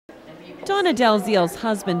Donna Dalziel's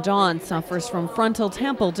husband, Don, suffers from frontal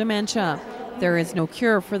temporal dementia. There is no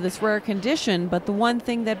cure for this rare condition, but the one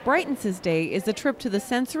thing that brightens his day is a trip to the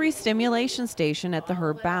sensory stimulation station at the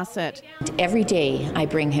Herb Bassett. Every day I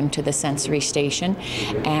bring him to the sensory station,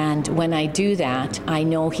 and when I do that, I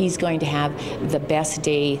know he's going to have the best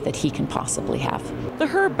day that he can possibly have. The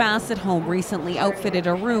Herb Bassett home recently outfitted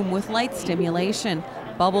a room with light stimulation,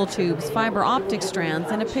 bubble tubes, fiber optic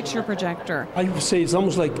strands, and a picture projector. I would say it's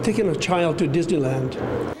almost like taking a child to Disneyland.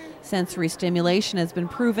 Sensory stimulation has been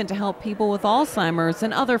proven to help people with Alzheimer's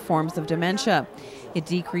and other forms of dementia. It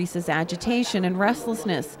decreases agitation and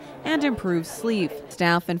restlessness and improves sleep.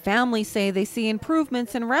 Staff and families say they see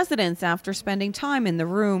improvements in residents after spending time in the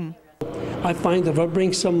room. I find that if I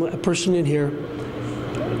bring a person in here,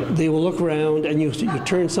 they will look around and you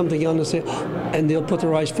turn something on and say, and they'll put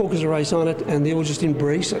their eyes, focus their eyes on it, and they will just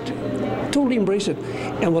embrace it, totally embrace it.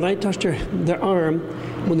 And when I touch their arm,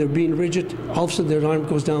 when they're being rigid, all of a sudden their arm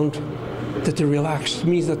goes down, that they're relaxed. It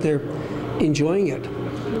means that they're enjoying it.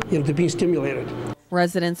 They're being stimulated.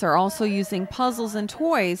 Residents are also using puzzles and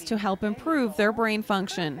toys to help improve their brain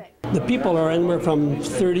function. The people are anywhere from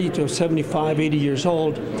 30 to 75, 80 years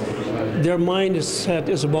old. Their mind is set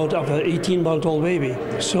as about of an 18-month-old baby.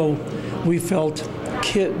 So we felt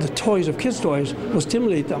the toys of kids' toys will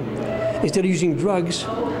stimulate them. Instead of using drugs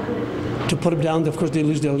to put them down, of course they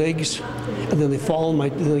lose their legs, and then they fall,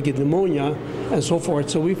 then they get pneumonia, and so forth.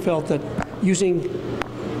 So we felt that using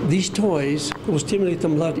these toys will stimulate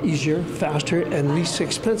them a lot easier, faster, and least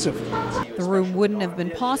expensive. The room wouldn't have been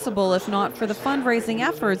possible if not for the fundraising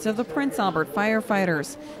efforts of the Prince Albert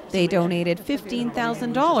firefighters. They donated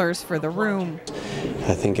 $15,000 for the room.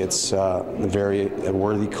 I think it's a very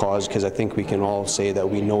worthy cause, because I think we can all say that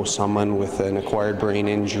we know someone with an acquired brain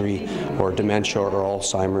injury or dementia or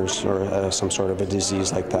Alzheimer's or some sort of a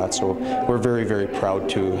disease like that. So we're very, very proud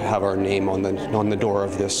to have our name on the door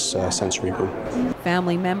of this sensory room.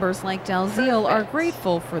 Family members like Dalziel are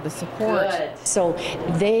grateful for the support. So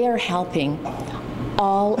they are helping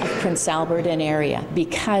all of Prince Albert and area,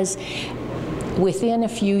 because within a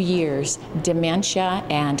few years, dementia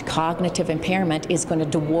and cognitive impairment is going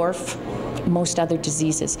to dwarf most other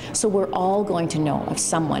diseases. So we're all going to know of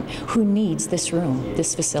someone who needs this room,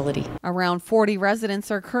 this facility. Around 40 residents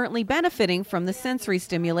are currently benefiting from the sensory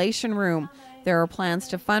stimulation room. There are plans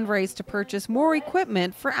to fundraise to purchase more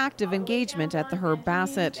equipment for active engagement at the Herb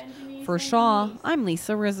Bassett. For Shaw, I'm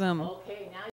Lisa Risom.